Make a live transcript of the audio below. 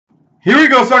Here we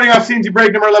go, starting off C&C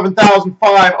break number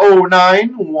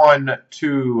 11,509. 1,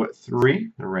 2, 3,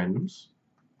 the randoms.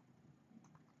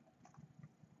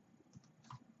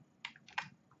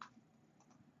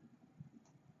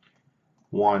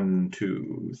 One,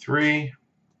 two, three.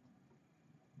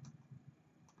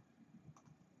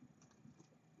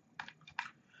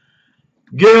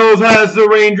 Gills has the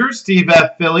Rangers. Steve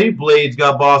F. Philly. Blade's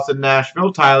got Boston,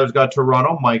 Nashville. Tyler's got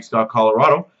Toronto. Mike's got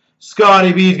Colorado.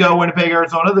 Scotty B's got Winnipeg,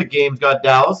 Arizona. The Game's got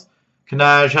Dallas.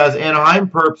 Kanaj has Anaheim.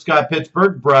 Perp's got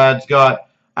Pittsburgh. Brad's got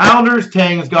Islanders.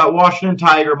 Tang's got Washington.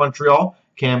 Tiger, Montreal.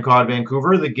 Cam Cod,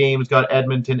 Vancouver. The Game's got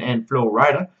Edmonton and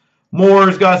Florida.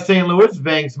 Moore's got St. Louis.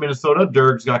 Vanks, Minnesota.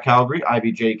 Dirk's got Calgary.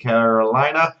 IBJ,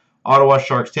 Carolina. Ottawa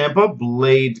Sharks, Tampa.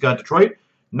 Blade's got Detroit.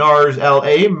 Nars,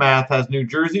 LA. Math has New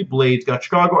Jersey. Blade's got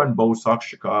Chicago. And Bo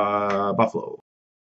Sox, Buffalo.